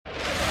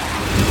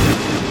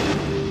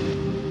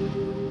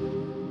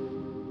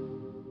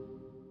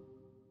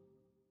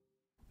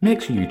Make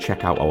sure you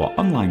check out our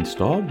online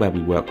store where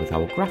we work with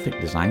our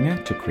graphic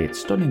designer to create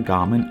stunning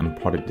garment and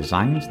product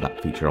designs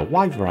that feature a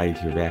wide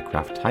variety of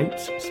aircraft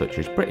types such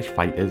as British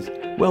fighters,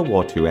 World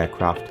War II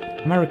aircraft,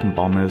 American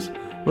bombers,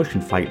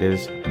 Russian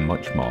fighters and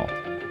much more.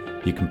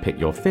 You can pick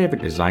your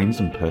favourite designs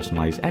and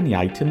personalise any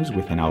items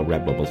within our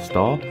Redbubble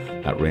store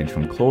that range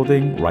from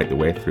clothing right the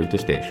way through to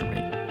stationery.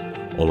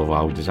 All of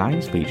our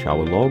designs feature our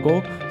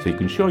logo so you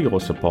can show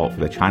your support for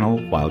the channel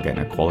while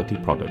getting a quality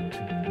product.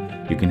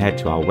 You can head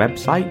to our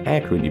website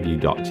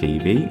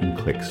aircrewinterview.tv and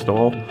click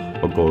store,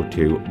 or go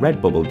to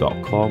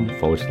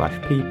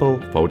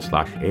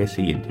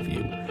redbubble.com/people/AC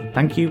interview.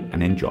 Thank you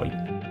and enjoy.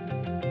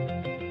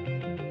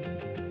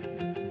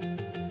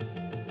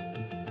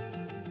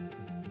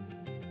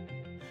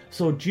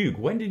 So Duke,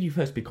 when did you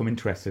first become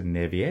interested in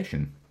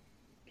aviation?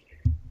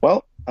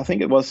 Well, I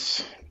think it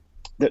was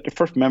the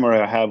first memory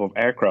I have of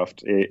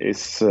aircraft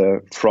is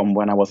from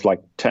when I was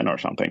like 10 or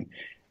something.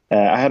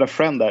 I had a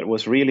friend that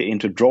was really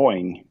into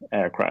drawing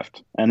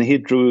aircraft, and he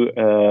drew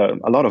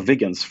a lot of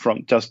Viggens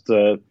from just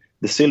the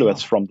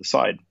silhouettes from the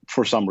side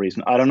for some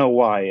reason. I don't know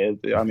why.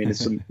 I mean,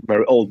 it's a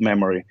very old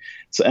memory.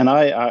 So, and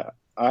I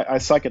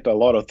suck at a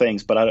lot of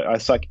things, but I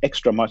suck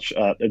extra much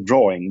at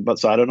drawing. But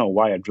so I don't know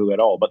why I drew at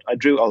all. But I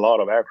drew a lot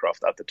of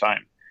aircraft at the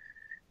time,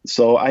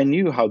 so I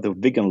knew how the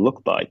Viggen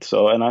looked like.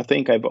 So, and I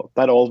think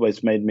that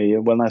always made me,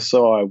 when I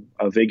saw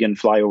a Viggen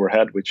fly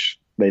overhead, which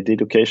they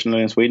did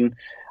occasionally in Sweden,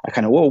 I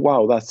kind of, whoa,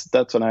 wow,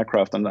 that's an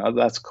aircraft, and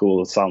that's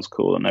cool. It sounds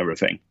cool and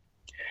everything.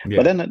 Yeah.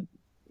 But then,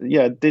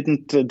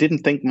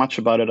 didn't think much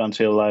about it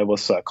until I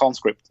was a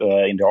conscript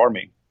in the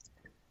army.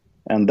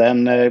 And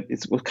then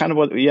it was kind of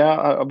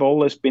I've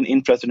always been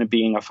interested in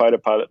being a fighter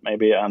pilot,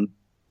 maybe, and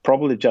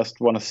probably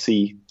just want to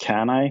see,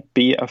 can I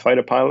be a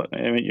fighter pilot?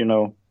 I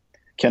mean,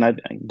 can I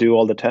do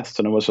all the tests?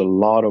 And there was a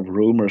lot of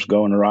rumors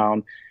going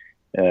around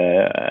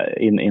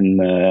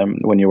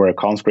when you were a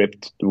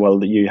conscript.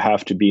 Well, you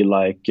have to be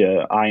like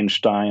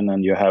Einstein,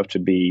 and you have to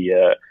be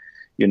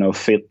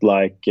fit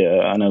like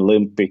an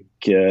Olympic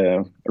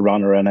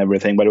runner and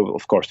everything. But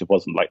of course, it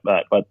wasn't like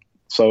that. But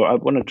so I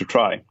wanted to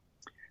try.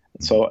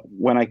 So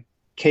when I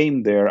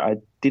came there, I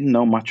didn't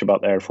know much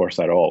about the Air Force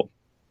at all.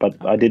 But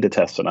I did the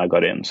test and I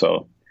got in.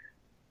 So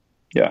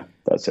yeah,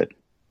 that's it.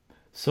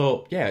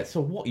 So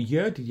what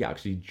year did you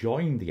actually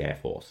join the Air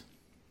Force?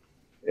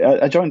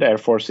 I joined the Air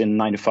Force in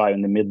 '95,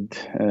 in the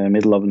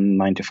middle of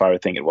 '95. I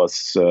think it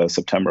was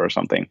September or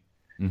something.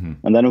 Mm-hmm.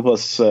 And then it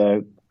was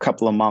a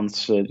couple of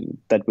months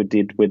that we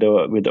did with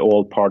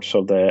all parts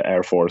of the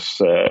Air Force,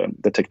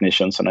 the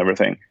technicians and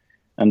everything.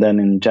 And then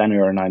in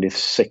January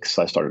 '96,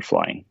 I started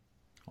flying.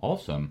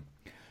 Awesome.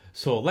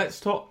 So let's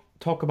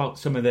talk about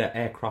some of the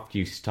aircraft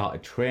you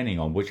started training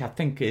on, which I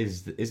think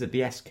is it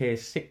the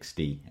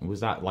SK-60? Was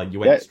that like you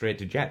went straight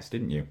to jets,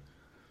 didn't you?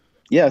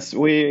 Yes,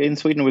 in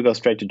Sweden we go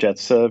straight to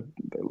jets.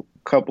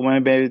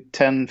 Maybe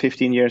 10,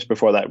 15 years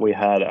before that, we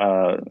had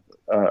a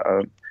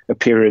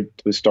period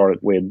we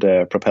started with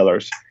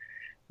propellers.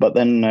 But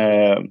then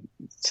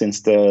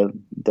since the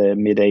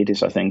mid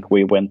 80s, I think,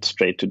 we went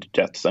straight to the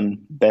jets.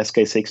 And the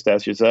SK-60,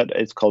 as you said,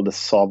 it's called the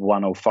Saab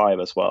 105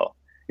 as well.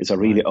 It's a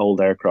really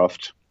old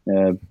aircraft.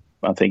 I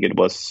think it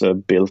was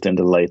built in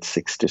the late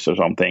 60s or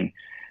something.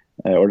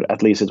 Or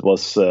at least it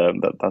was.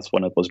 That's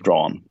when it was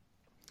drawn.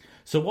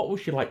 So what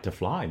would you like to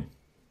fly?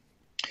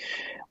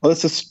 Well,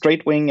 it's a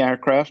straight wing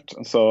aircraft,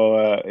 so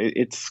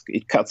it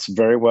cuts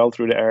very well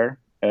through the air.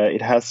 It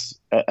has,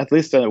 at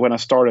least when I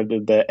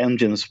started, the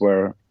engines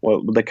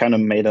they kind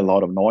of made a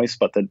lot of noise,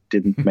 but they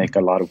didn't make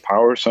a lot of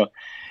power. So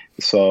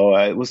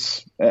it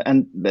was,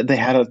 and they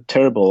had a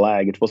terrible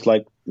lag. It was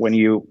like when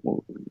you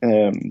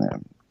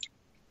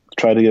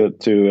try to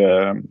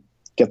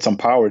get some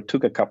power, it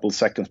took a couple of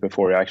seconds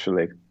before you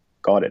actually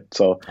got it.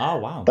 So oh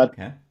wow,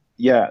 okay.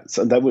 Yeah,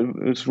 so it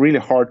was really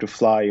hard to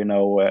fly,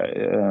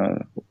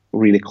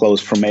 really close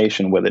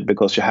formation with it,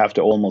 because you have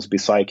to almost be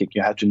psychic.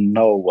 You have to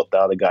know what the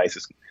other guys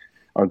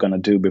are going to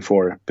do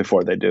before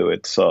they do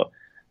it. So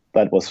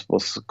that was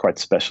quite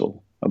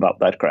special about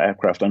that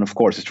aircraft. And of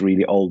course, it's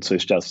really old, so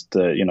it's just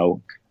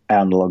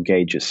analog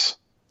gauges.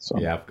 So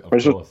yeah, of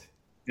course.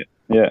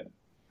 Yeah.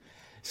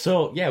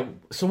 So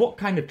what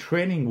kind of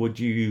training would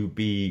you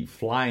be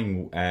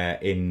flying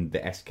in the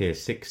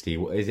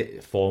SK-60? Is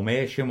it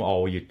formation,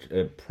 or were you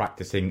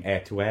practicing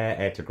air-to-air,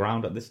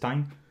 air-to-ground at this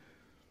time?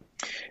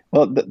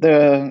 Well,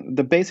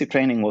 the basic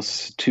training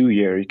was 2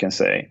 years, you can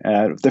say.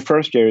 The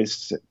first year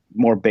is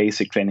more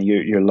basic training.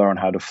 You learn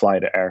how to fly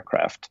the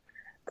aircraft.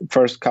 The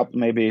first couple,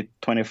 maybe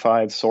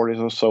 25 sorties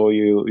or so,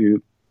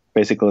 you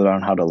basically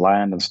learn how to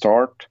land and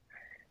start.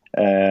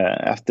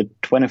 After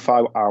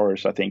 25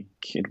 hours, I think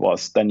it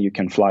was, then you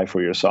can fly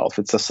for yourself.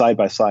 It's a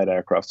side-by-side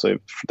aircraft, so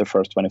for the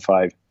first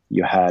 25,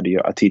 you had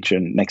a teacher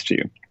next to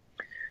you.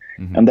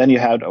 Mm-hmm. And then you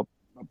had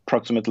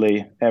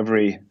approximately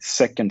every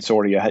second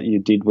sortie you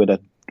did with a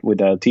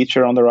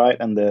teacher on the right,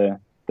 and the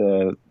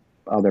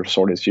other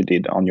sorties you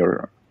did on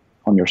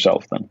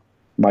yourself, then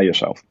by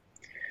yourself.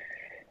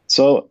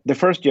 So the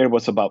first year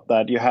was about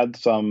that. You had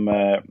some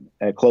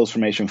close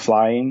formation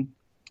flying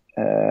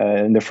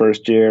in the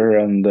first year,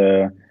 and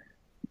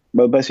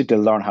well, basically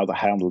learn how to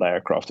handle the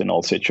aircraft in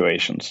all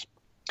situations.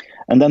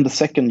 And then the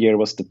second year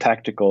was the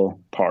tactical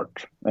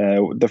part.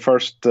 The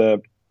first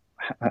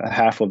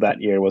half of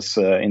that year was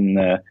in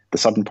the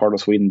southern part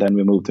of Sweden. Then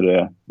we moved to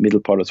the middle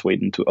part of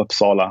Sweden to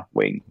Uppsala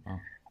wing,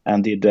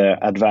 and did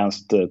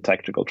advanced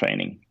tactical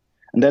training.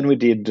 And then we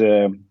did,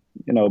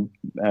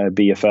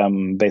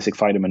 BFM, basic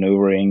fighter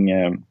maneuvering,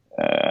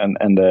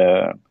 and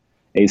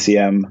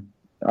ACM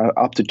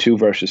up to 2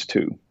 versus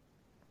 2.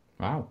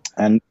 Wow.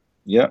 And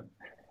yeah,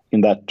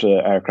 in that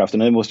aircraft,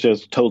 and it was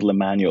just totally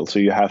manual. So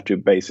you have to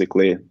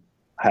basically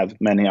have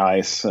many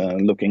eyes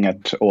looking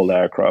at all the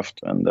aircraft,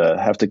 and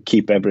have to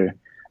keep every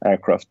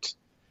aircraft,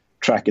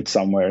 track it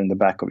somewhere in the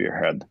back of your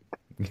head.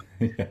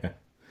 Yeah.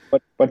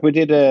 But we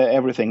did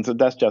everything. So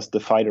that's just the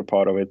fighter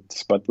part of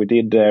it. But we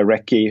did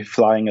recce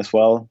flying as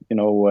well.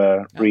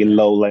 Real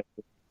low level,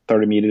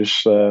 30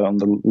 meters on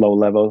the low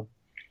level.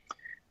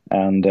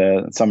 And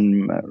I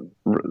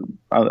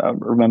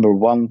remember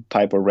one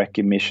type of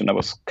recce mission that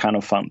was kind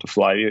of fun to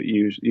fly.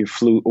 You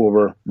flew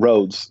over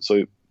roads,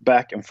 so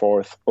back and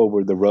forth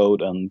over the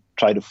road and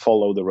try to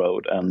follow the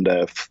road and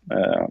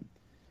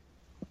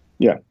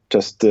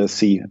just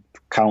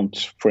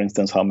count, for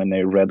instance, how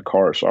many red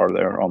cars are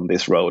there on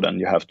this road, and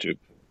you have to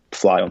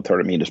fly on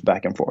 30 meters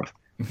back and forth.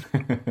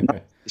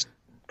 It's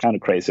kind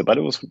of crazy, but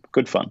it was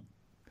good fun.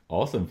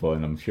 Awesome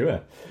fun, I'm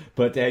sure.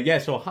 But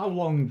so how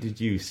long did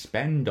you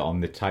spend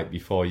on the type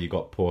before you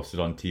got posted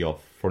onto your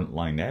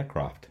frontline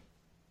aircraft?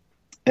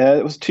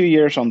 It was 2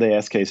 years on the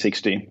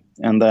SK60,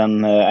 and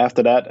then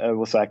after that I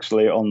was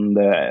actually on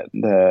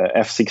the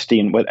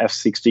F-16. Well,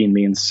 F-16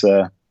 means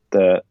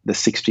the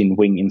 16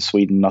 wing in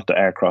Sweden, not the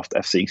aircraft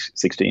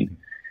F-16.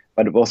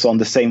 But it was on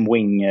the same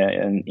wing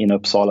in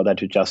Uppsala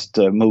that you just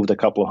moved a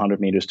couple of 100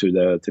 meters to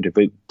the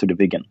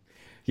Viggen.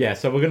 Yeah,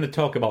 so we're going to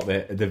talk about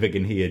the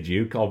Viggen here,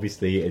 Duke.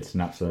 Obviously, it's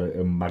an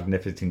absolute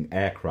magnificent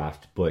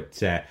aircraft.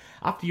 But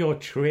after your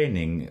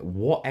training,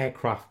 what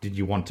aircraft did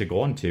you want to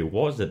go on to?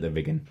 Was it the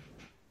Viggen?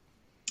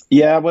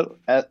 Yeah, well,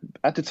 at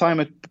the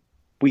time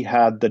we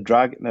had the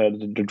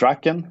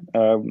Draken.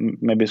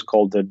 Maybe it's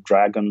called the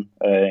Dragon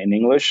in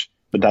English,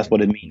 but that's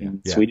what it means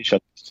in Swedish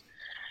at least.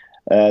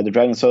 The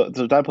Dragon. So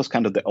that was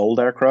kind of the old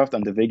aircraft,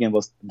 and the Viggen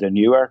was the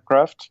new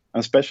aircraft,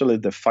 and especially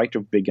the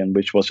fighter Viggen,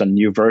 which was a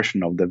new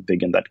version of the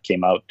Viggen that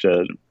came out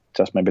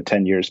just maybe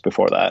 10 years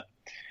before that.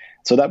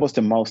 So that was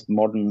the most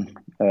modern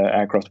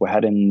aircraft we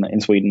had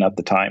in Sweden at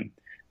the time.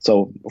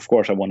 So of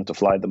course I wanted to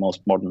fly the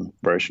most modern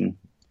version,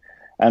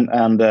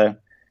 and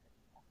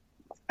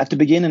at the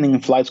beginning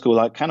in flight school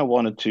I kind of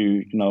wanted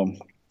to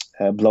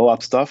blow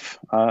up stuff.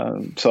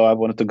 So I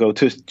wanted to go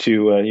to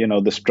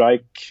the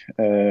strike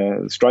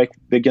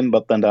Viggen,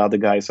 but then the other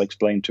guys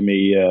explained to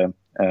me,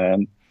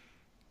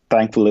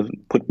 thankfully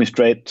put me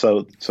straight.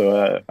 So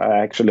I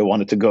actually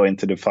wanted to go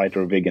into the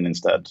fighter Viggen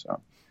instead. So.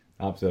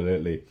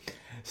 Absolutely.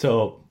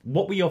 So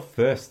what were your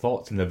first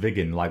thoughts in the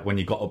Viggen? Like when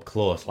you got up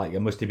close, like it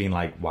must have been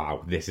like,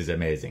 wow, this is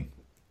amazing.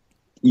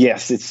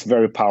 Yes, it's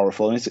very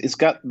powerful, and it's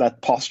got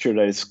that posture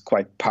that is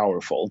quite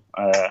powerful,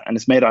 and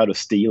it's made out of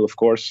steel, of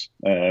course,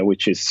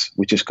 which is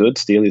good.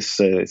 Steel is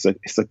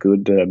a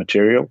good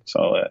material,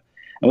 so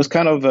it was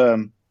kind of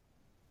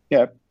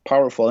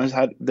powerful. And it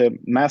had the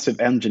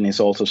massive engine is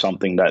also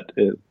something that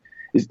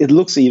it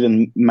looks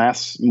even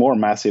more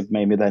massive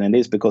maybe than it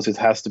is, because it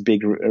has the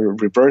big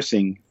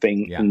reversing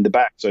thing in the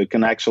back, so it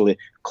can actually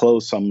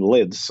close some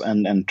lids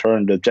and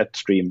turn the jet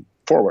stream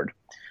forward.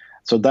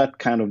 So that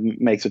kind of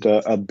makes it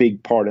a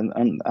big part.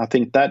 And I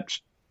think that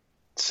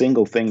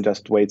single thing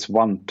just weighs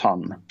 1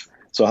 ton.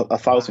 So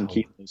 1,000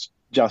 kilos,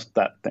 just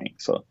that thing.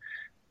 So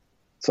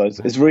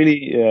it's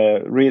really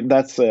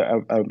that's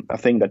a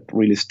thing that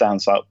really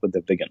stands out with the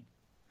Viggen.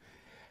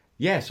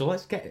 Yeah, so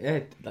let's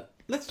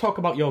talk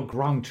about your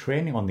ground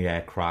training on the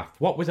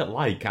aircraft. What was it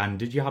like, and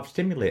did you have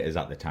simulators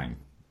at the time?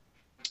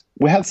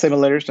 We had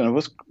simulators, and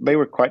they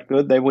were quite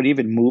good. They were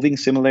even moving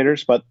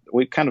simulators, but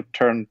we kind of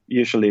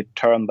usually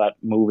turn that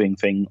moving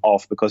thing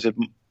off because it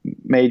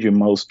made you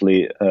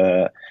mostly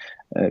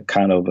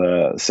kind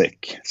of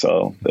sick.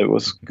 So it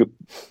was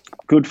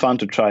good fun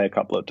to try a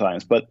couple of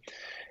times, but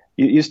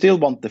you still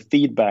want the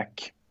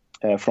feedback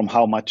from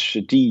how much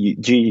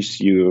G's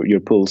you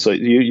pull. So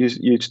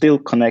you still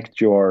connect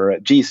your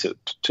G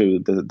suit to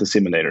the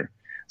simulator,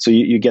 so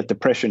you get the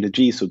pressure in the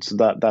G suit. So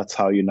that's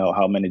how you know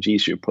how many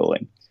G's you're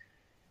pulling.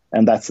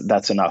 And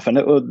that's enough. And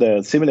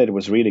the simulator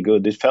was really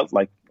good. It felt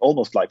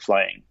almost like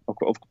flying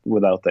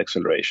without the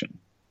acceleration.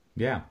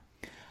 Yeah.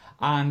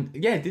 And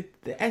did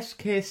the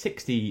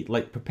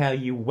SK60 prepare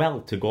you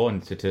well to go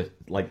into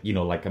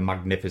a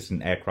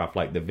magnificent aircraft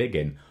like the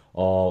Viggen,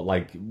 or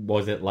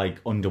was it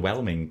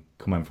underwhelming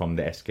coming from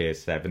the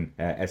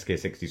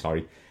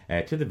SK60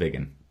 to the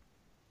Viggen?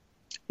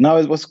 No,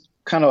 it was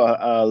kind of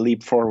a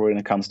leap forward when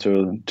it comes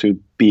to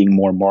being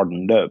more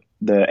modern. The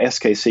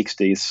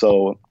SK60 is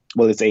so.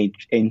 Well, it's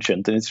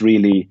ancient, and it's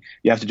really,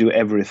 you have to do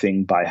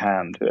everything by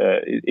hand.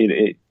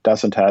 It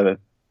doesn't have,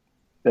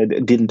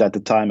 it didn't at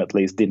the time at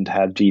least, didn't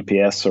have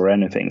GPS or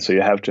anything. So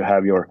you have to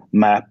have your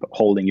map,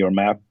 holding your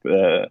map,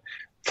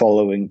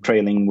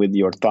 trailing with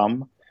your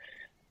thumb.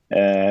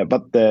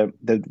 But the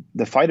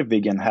fighter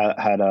Viggen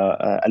had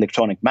a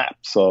electronic map,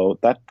 so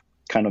that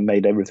kind of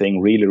made everything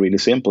really, really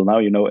simple. Now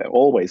you know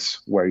always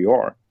where you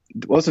are.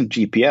 It wasn't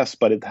GPS,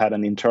 but it had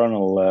an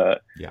internal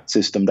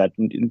system that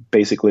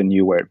basically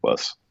knew where it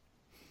was.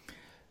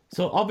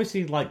 So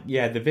obviously, like,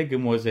 yeah, the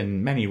Viggen was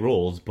in many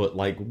roles, but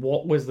like,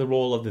 what was the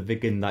role of the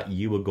Viggen that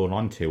you were going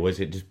on to? Was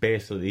it just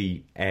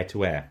basically air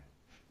to air?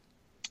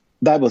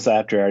 That was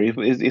after air.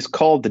 It's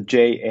called the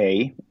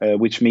JA,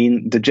 which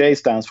means the J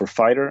stands for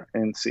fighter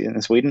in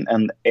Sweden,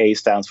 and A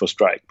stands for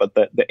strike. But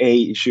the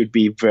A should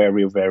be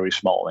very, very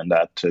small in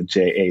that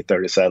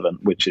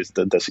JA-37, which is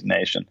the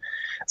designation.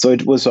 So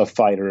it was a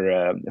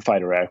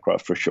fighter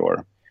aircraft for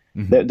sure.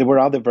 Mm-hmm. There were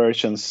other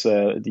versions.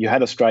 You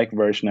had a strike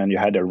version and you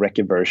had a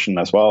recce version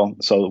as well.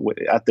 So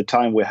at the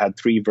time, we had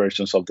 3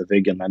 versions of the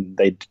Viggen, and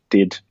they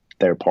did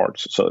their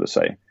parts, so to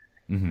say.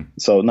 Mm-hmm.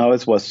 So now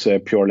it was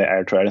purely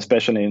air to air,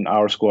 especially in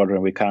our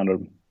squadron. We kind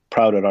of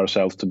prided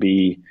ourselves to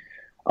be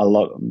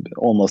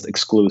almost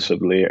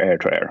exclusively air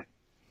to air.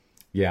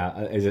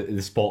 Yeah, is it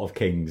the sport of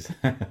kings?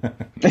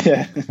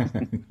 Yeah.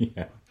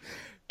 Yeah.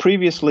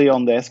 Previously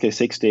on the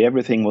SK60,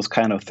 everything was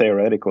kind of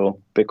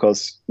theoretical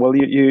because, well,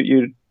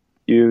 you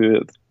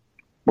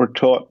were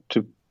taught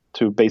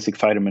to basic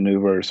fighter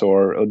maneuvers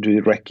or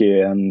do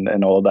recce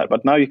and all that.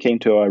 But now you came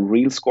to a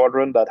real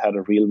squadron that had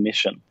a real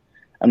mission.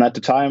 And at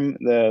the time,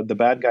 the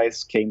bad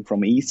guys came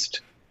from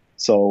East.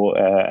 So,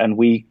 and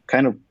we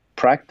kind of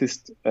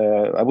practiced,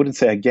 I wouldn't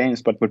say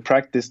against, but we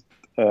practiced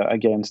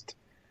against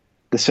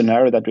the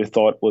scenario that we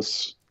thought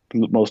was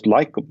most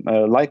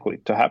likely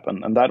to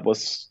happen. And that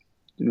was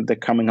there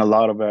coming a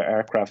lot of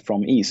aircraft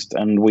from East.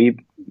 And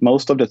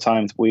most of the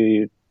times,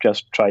 we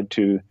just tried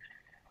to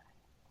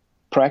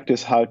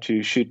practice how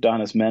to shoot down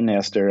as many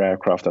as their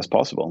aircraft as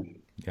possible.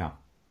 Yeah.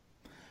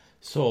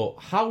 So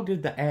how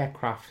did the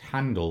aircraft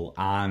handle,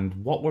 and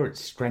what were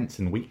its strengths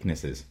and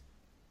weaknesses?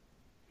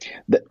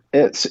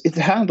 It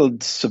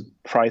handled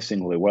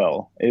surprisingly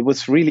well. It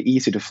was really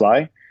easy to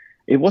fly.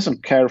 It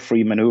wasn't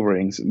carefree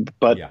maneuverings,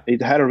 but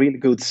it had a really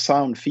good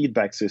sound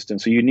feedback system.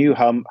 So you knew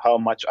how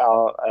much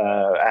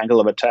angle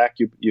of attack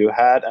you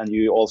had, and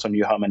you also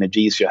knew how many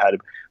Gs you had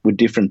with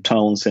different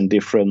tones and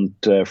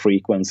different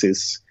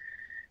frequencies,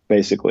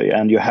 basically.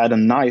 And you had a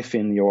knife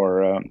in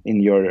your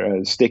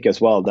stick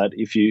as well. That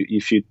if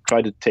you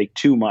try to take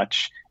too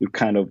much, you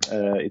kind of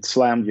it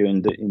slammed you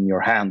in your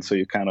hand. So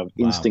you kind of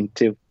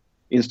instinctively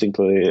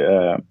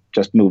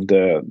just move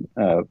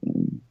the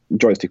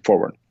joystick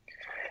forward.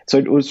 So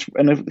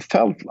it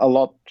felt a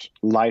lot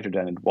lighter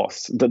than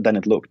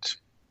it looked.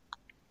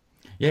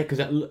 Yeah, because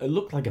it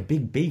looked like a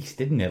big beast,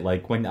 didn't it?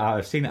 Like when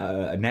I've seen it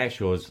at air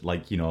shows,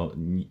 like, you know,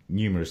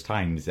 numerous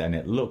times, and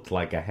it looked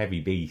like a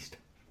heavy beast.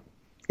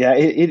 Yeah,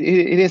 it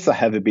is a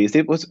heavy beast.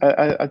 It was,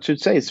 I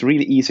should say, it's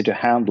really easy to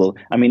handle.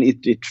 I mean,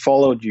 it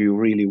followed you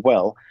really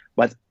well,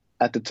 but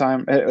at the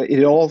time,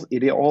 it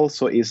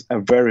also is a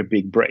very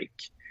big brake.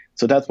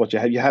 So that's what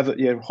you have.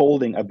 You're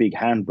holding a big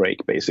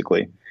handbrake,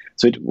 basically.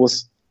 So it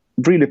was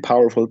really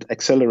powerful. It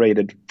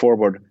accelerated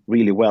forward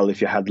really well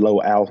if you had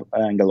low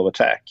angle of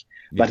attack.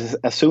 Yeah. But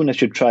as soon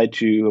as you try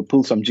to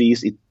pull some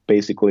Gs, it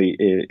basically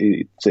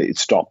it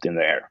stopped in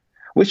the air,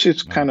 which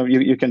is kind of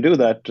you can do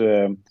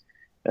that.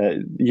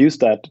 Use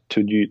that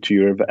to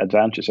your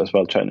advantage as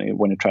well,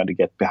 when you're trying to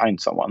get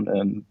behind someone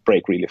and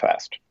brake really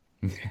fast.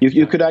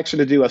 You could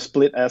actually do a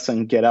split S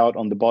and get out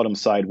on the bottom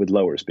side with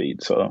lower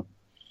speed. So,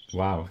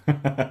 wow.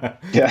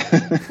 Yeah.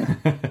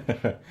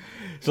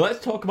 So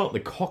let's talk about the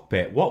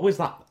cockpit. What was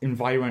that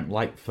environment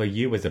like for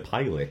you as a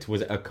pilot?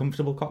 Was it a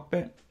comfortable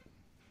cockpit?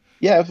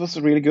 Yeah, it was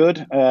really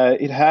good.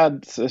 It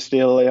had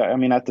still, I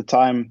mean, at the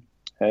time,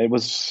 it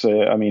was,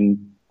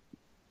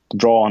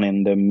 drawn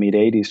in the mid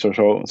 80s or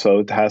so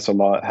it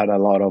had a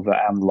lot of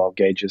analog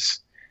gauges,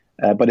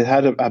 but it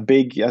had a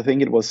big, I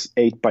think it was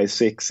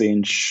 8x6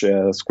 inch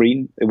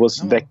screen. It was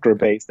vector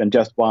based and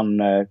just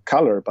one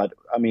color, but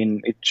I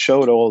mean it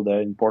showed all the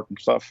important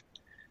stuff.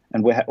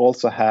 And we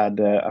also had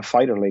a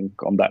fighter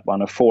link on that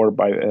one, a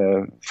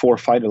 4x4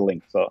 fighter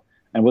link, and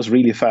it was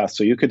really fast,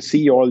 so you could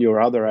see all your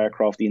other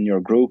aircraft in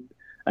your group,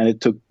 and it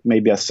took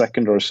maybe a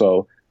second or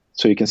so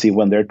you can see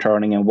when they're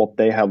turning and what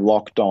they have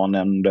locked on,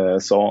 and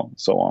so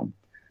on.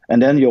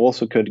 And then you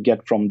also could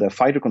get from the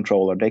fighter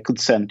controller, they could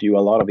send you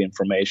a lot of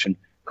information,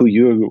 who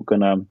you're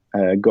going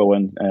to go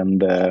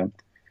and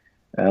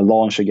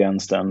launch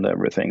against and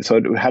everything. So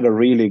it had a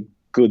really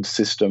good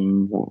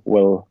system,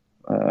 well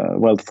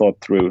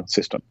thought through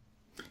system.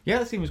 Yeah,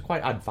 that seems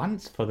quite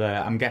advanced for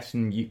I'm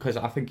guessing, because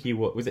I think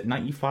was it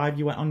 95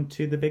 you went on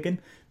to the Viggen?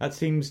 That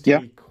seems to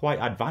be quite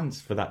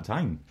advanced for that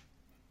time.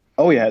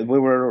 Oh yeah, we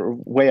were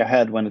way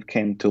ahead when it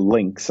came to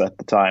links at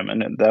the time,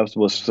 and that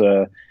was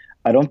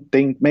I don't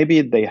think,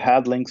 maybe they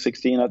had Link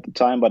 16 at the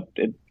time, but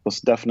it was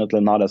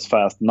definitely not as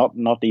fast. Not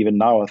even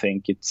now. I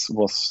think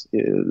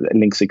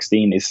Link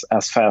 16 is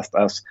as fast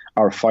as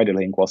our fighter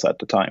link was at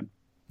the time.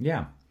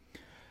 Yeah.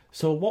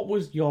 So what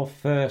was your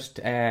first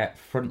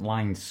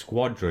frontline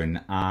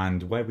squadron,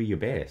 and where were you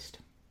based?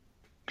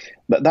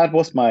 That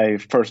was my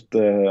first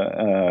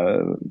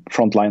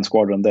frontline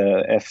squadron,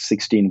 the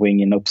F-16 wing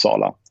in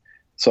Uppsala.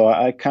 So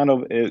I kind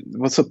of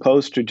was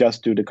supposed to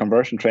just do the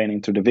conversion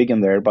training to the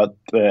Viggen there, but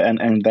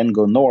and then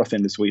go north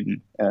into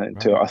Sweden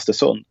to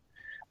Östersund.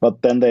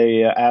 But then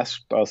they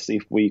asked us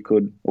if we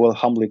could, well,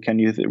 humbly, can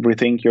you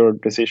rethink your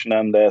decision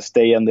and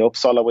stay in the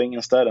Uppsala wing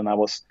instead? And I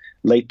was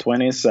late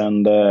 20s,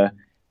 and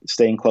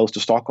staying close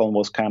to Stockholm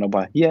was kind of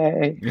a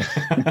yay.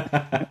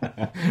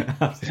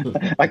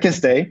 I can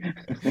stay.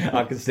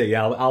 I can stay.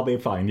 Yeah, I'll be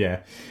fine. Yeah.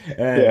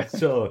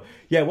 So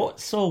yeah,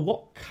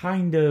 what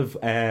kind of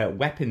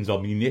weapons or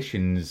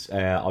munitions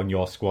on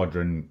your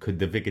squadron could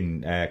the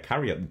Viggen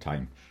carry at the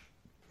time?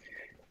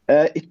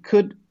 It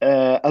could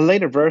a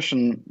later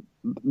version.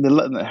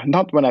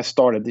 Not when I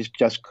started. This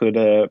just could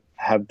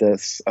have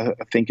this. I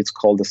think it's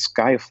called the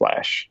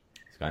Skyflash.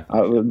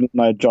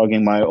 Not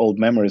jogging my old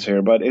memories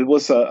here, but it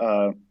was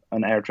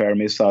an air-to-air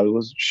missile. It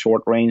was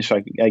short range,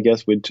 I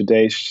guess, with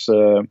today's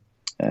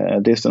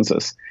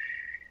distances.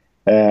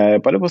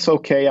 But it was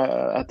okay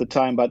at the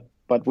time. But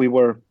we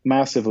were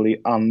massively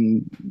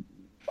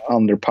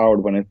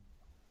underpowered when it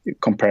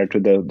compared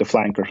to the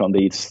flankers on the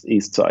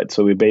east side.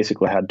 So we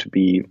basically had to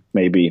be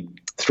maybe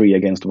 3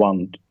 against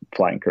 1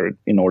 flanker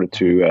in order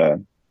to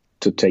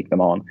take them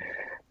on.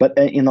 But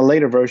in a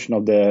later version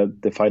of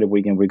the fighter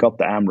Viggen, we got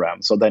the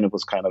AMRAAM, so then it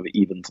was kind of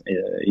even.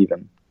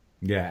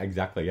 Yeah,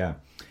 exactly. Yeah,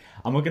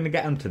 and we're going to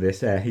get onto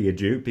this here,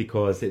 Duke,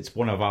 because it's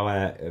one of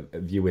our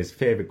viewers'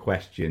 favourite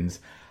questions.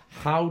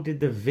 How did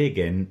the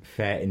Viggen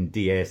fare in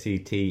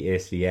DACT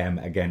ACM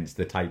against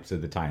the types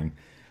of the time?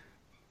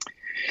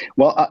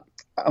 Well,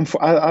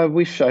 I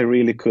wish I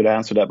really could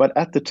answer that, but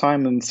at the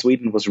time in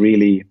Sweden was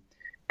really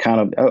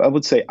kind of, I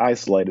would say,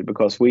 isolated,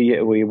 because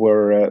we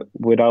were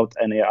without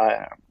any.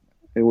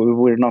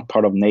 We're not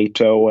part of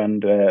NATO,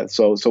 and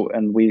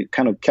and we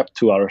kind of kept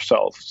to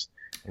ourselves.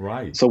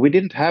 Right. So we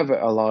didn't have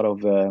a lot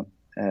of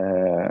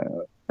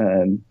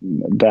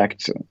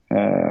backed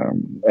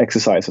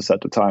exercises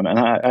at the time. And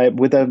I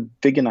with a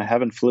Viggen, I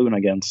haven't flown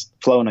against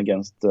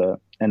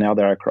any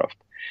other aircraft.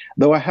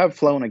 Though I have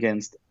flown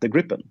against the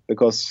Gripen,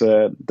 because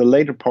the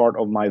later part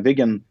of my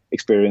Viggen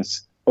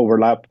experience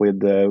overlapped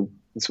with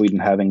Sweden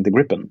having the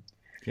Gripen.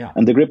 Yeah.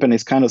 And the Gripen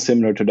is kind of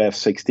similar to the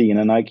F-16,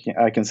 and I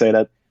can say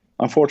that.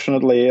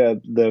 Unfortunately,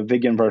 the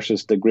Viggen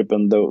versus the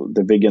Gripen, though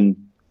the Viggen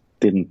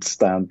didn't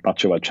stand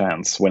much of a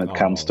chance when it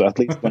comes to, at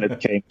least when it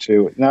came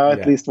to,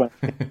 at least when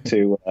it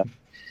came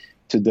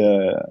to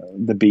the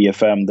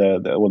BFM,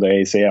 or the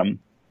ACM.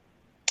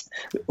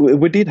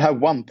 We did have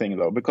one thing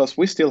though, because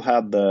we still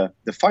had the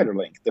fighter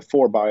link, the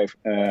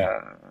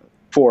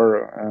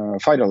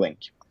 4x4 fighter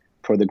link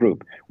for the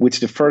group, which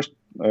the first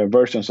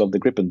versions of the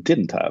Gripen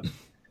didn't have.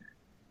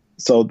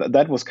 So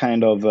that was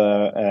kind of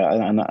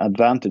an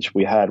advantage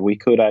we had. We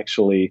could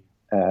actually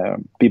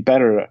be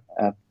better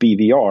at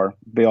BVR,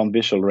 beyond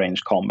visual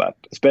range combat,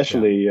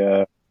 especially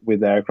with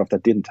the aircraft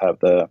that didn't have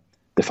the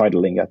fighter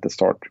link at the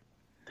start.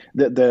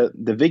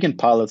 The Viggen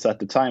pilots at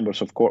the time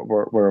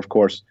were of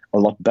course a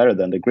lot better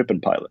than the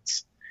Gripen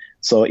pilots.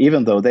 So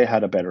even though they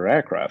had a better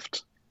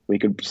aircraft, we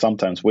could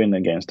sometimes win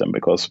against them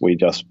because we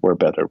just were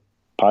better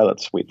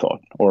pilots, we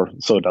thought, or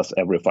so does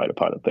every fighter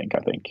pilot think. I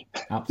think.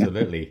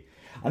 Absolutely.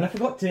 And I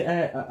forgot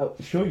to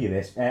show you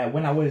this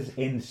when I was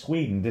in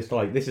Sweden.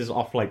 This is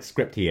off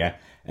script here,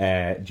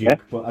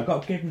 Duke. But I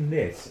got given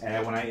this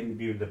when I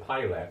interviewed the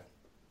pilot.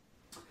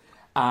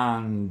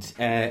 And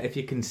if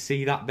you can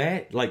see that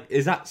there,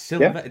 is that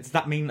silver? Yeah. Does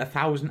that mean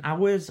 1,000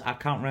 hours? I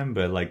can't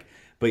remember. But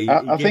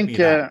I think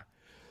that.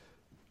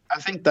 I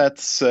think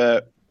that's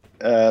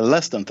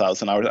less than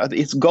 1,000 hours.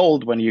 It's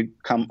gold when you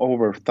come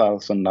over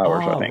 1,000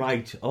 hours. I think.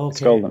 Right. Okay. It's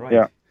golden. Right.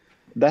 Yeah.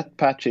 That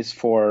patch is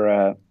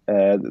for.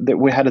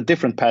 We had a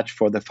different patch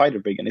for the fighter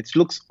Viggen. It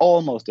looks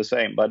almost the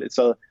same, but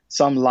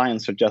some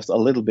lines are just a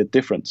little bit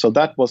different. So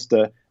that was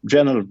the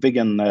general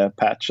Viggen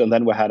patch, and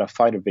then we had a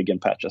fighter Viggen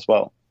patch as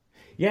well.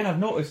 Yeah, and I've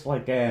noticed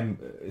same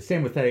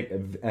with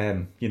Viggen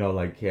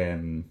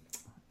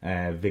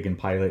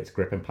pilots,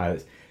 Gripen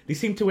pilots. They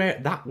seem to wear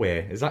it that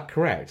way. Is that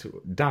correct?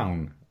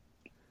 Down.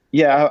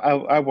 Yeah,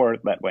 I wore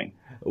it that way.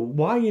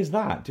 Why is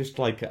that? Just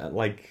like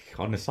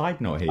on a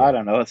side note here. I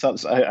don't know.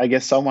 I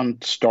guess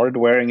someone started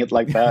wearing it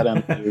like that,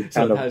 and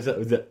so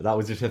that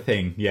was just a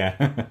thing.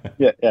 Yeah.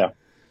 yeah.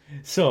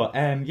 So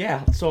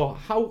So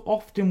how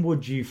often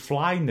would you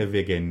fly in the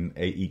Viggen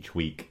each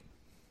week?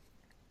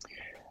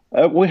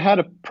 We had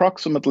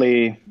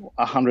approximately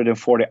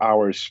 140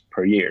 hours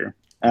per year,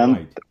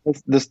 and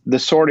the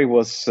sortie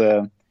was.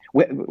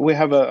 We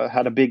have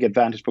had a big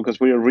advantage because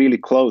we were really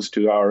close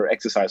to our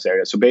exercise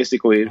area. So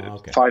basically,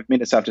 5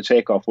 minutes after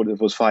takeoff, it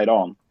was fight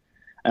on,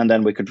 and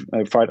then we could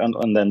fight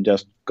and then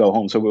just go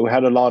home. So we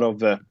had a lot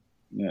of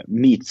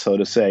meat, so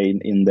to say,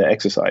 in the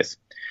exercise.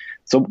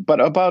 So,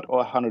 but about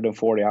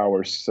 140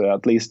 hours,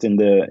 at least in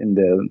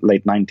the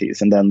late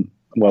 90s, and then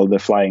the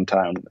flying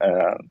time,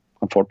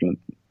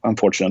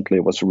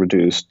 unfortunately, was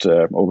reduced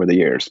over the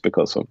years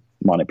because of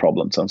money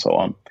problems and so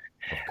on.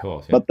 Of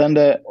course. Yeah. But then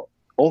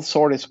all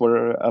sorties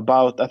were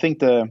about, I think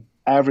the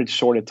average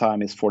sortie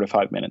time is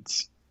 45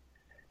 minutes.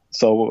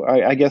 So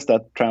I guess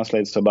that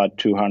translates to about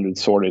 200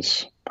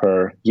 sorties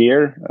per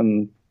year.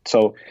 And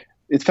so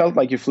it felt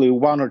like you flew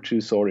 1 or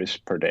 2 sorties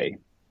per day,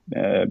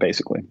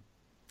 basically.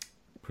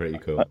 Pretty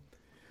cool.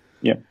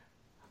 Yeah.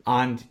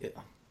 And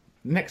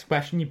next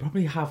question, you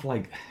probably have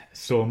like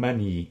so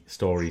many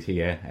stories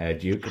here,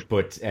 Duke,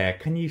 but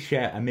can you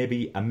share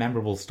maybe a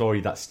memorable story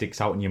that sticks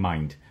out in your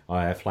mind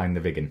flying the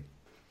Viggen?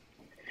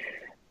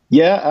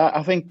 Yeah,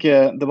 I think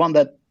the one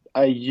that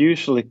I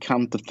usually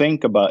come to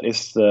think about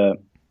is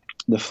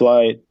the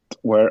flight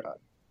where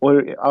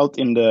we're out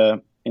in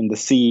the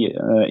sea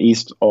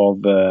east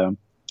of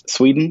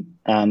Sweden,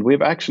 and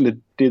we've actually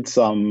did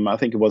some, I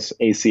think it was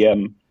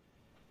ACM,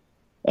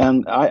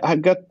 and I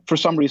got, for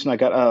some reason, I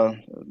got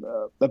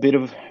a bit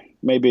of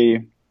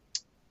maybe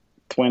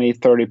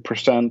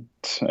 20-30%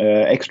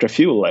 extra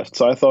fuel left.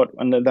 So I thought,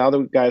 and the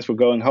other guys were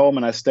going home,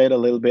 and I stayed a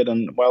little bit,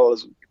 and well,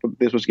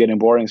 this was getting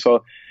boring.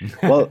 So,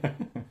 well,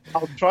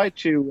 I'll try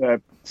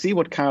to see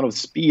what kind of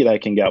speed I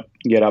can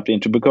get up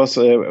into, because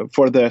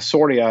for the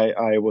sortie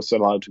I was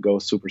allowed to go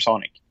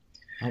supersonic.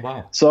 Oh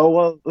wow! So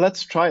well,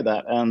 let's try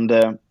that,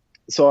 and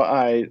so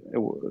I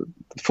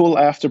full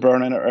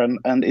afterburner,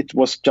 and it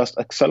was just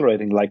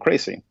accelerating like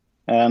crazy.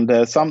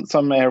 And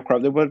some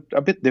aircraft, they were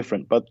a bit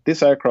different, but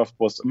this aircraft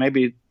was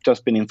maybe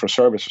just been in for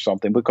service or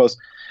something, because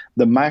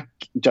the Mach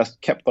just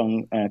kept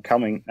on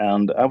coming,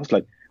 and I was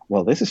like,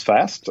 well, this is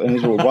fast, and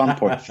it was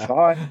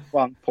 1.5,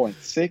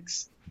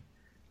 1.6,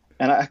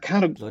 and I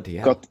kind of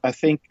got, I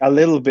think, a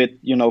little bit,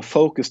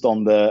 focused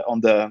on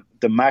the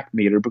Mach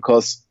meter,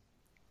 because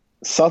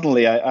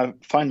suddenly I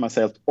find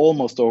myself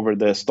almost over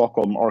the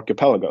Stockholm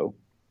archipelago.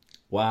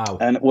 Wow.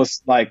 And it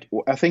was like,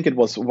 I think it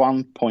was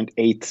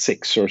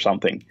 1.86 or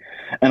something.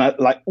 And I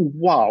like,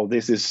 wow,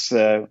 this is,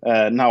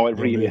 now I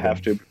really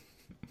have to,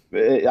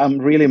 I'm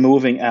really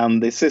moving.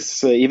 And this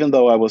is, even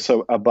though I was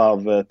so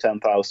above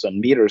 10,000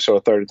 meters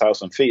or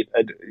 30,000 feet,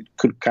 it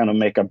could kind of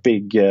make a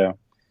big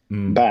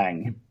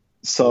bang.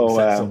 So,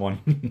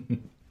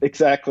 someone.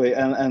 Exactly.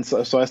 And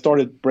so I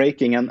started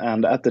braking,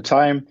 and at the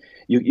time,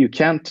 you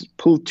can't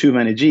pull too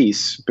many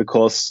Gs,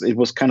 because it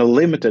was kind of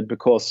limited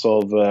because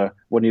of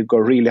when you go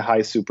really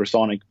high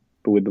supersonic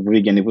with the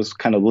Viggen, it was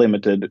kind of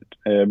limited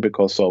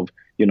because of,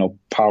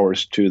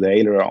 powers to the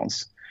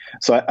ailerons.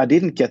 So I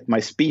didn't get my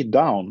speed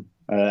down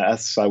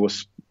as I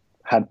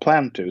had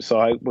planned to. So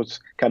I was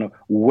kind of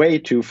way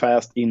too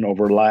fast in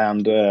over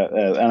land.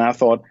 And I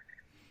thought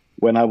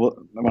when I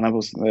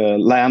was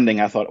landing,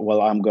 I thought,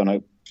 well, I'm going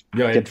to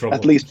get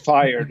at least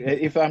fired.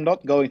 If I'm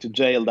not going to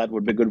jail, that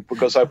would be good,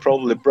 because I've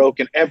probably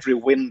broken every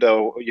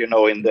window, in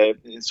the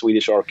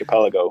Swedish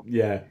archipelago.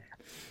 Yeah.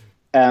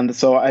 And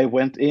so I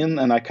went in,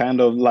 and I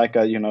kind of like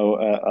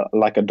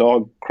a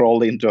dog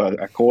crawled into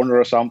a corner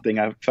or something.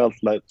 I felt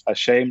like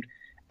ashamed,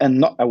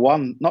 and not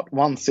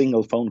one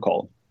single phone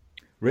call.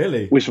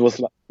 Really? Which was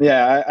like,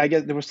 yeah, I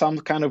guess there was some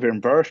kind of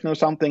inversion or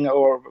something,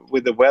 or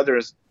with the weather.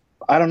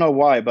 I don't know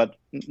why, but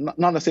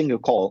not a single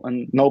call,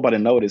 and nobody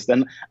noticed.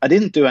 And I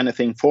didn't do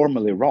anything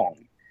formally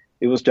wrong.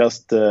 It was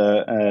just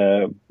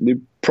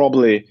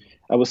probably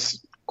I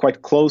was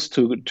quite close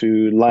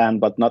to land,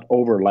 but not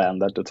over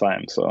land at the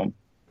time. So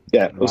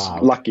yeah, it was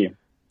lucky.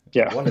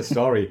 Yeah. What a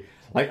story.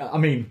 I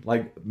mean,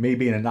 me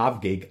being a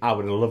nav geek, I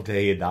would have loved to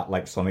hear that,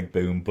 like sonic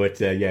boom. But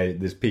yeah,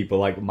 there's people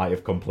might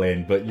have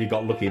complained, but you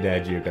got lucky there,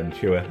 Duke, I'm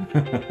sure.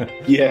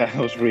 Yeah, I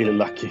was really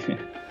lucky.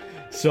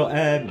 So,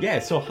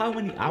 so how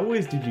many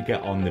hours did you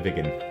get on the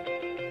Viggen?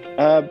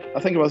 I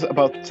think it was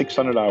about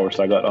 600 hours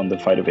I got on the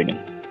fighter Viggen.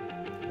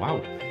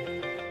 Wow.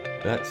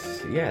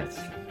 That's a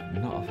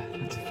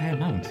fair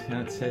amount.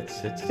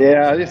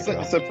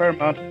 It's a fair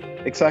amount,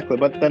 exactly.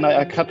 But then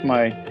I cut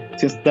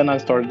since then I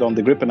started on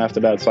the Gripen after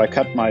that, so I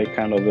cut my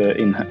kind of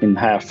in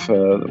half,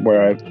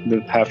 where I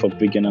did half of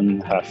Viggen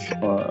and half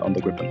on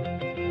the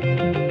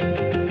Gripen.